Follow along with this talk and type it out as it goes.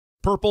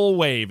Purple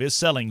Wave is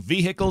selling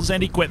vehicles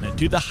and equipment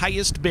to the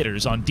highest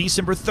bidders on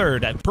December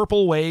 3rd at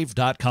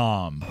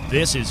purplewave.com.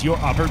 This is your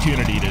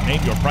opportunity to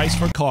name your price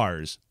for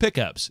cars,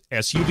 pickups,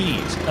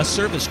 SUVs, a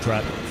service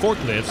truck,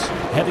 forklifts,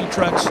 heavy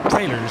trucks,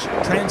 trailers,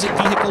 transit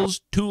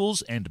vehicles,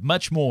 tools, and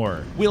much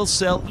more. We'll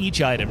sell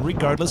each item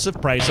regardless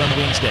of price on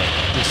Wednesday,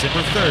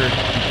 December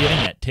 3rd,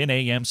 beginning at 10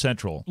 a.m.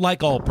 Central.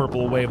 Like all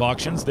Purple Wave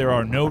auctions, there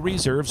are no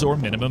reserves or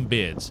minimum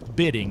bids.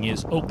 Bidding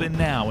is open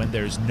now and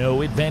there's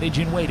no advantage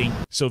in waiting,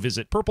 so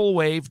visit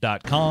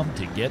purplewave.com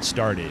to get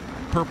started.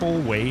 Purple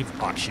Wave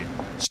Auction.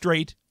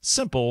 Straight,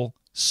 simple,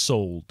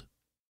 sold.